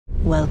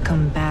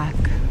Welcome back,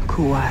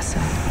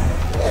 Kuasa.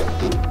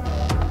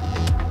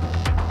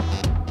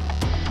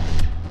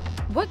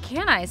 What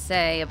can I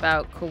say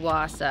about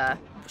Kuasa?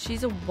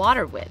 She's a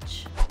water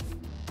witch.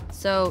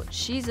 So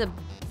she's a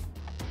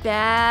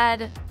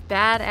badass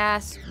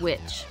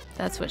witch.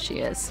 That's what she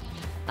is.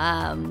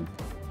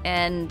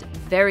 And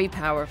very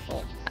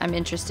powerful. I'm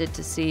interested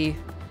to see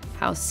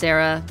how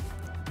Sarah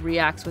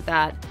reacts with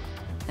that.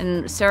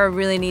 And Sarah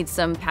really needs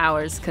some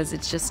powers because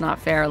it's just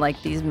not fair.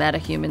 Like, these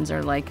metahumans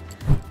are like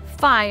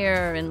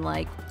fire and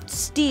like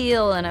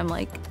steel, and I'm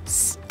like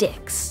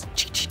sticks.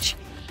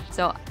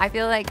 So I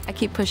feel like I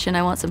keep pushing.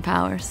 I want some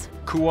powers.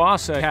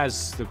 Kuasa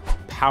has the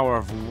power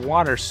of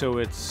water,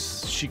 so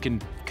she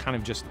can kind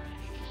of just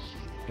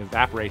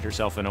evaporate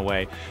herself in a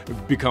way,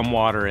 become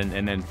water, and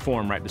then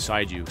form right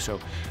beside you.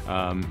 So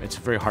it's a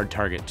very hard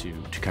target to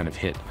kind of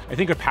hit. I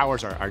think her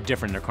powers are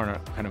different. They're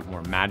kind of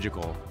more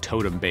magical,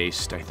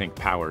 totem-based, I think,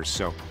 powers.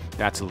 So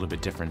that's a little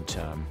bit different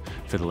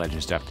for the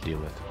Legends to have to deal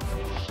with.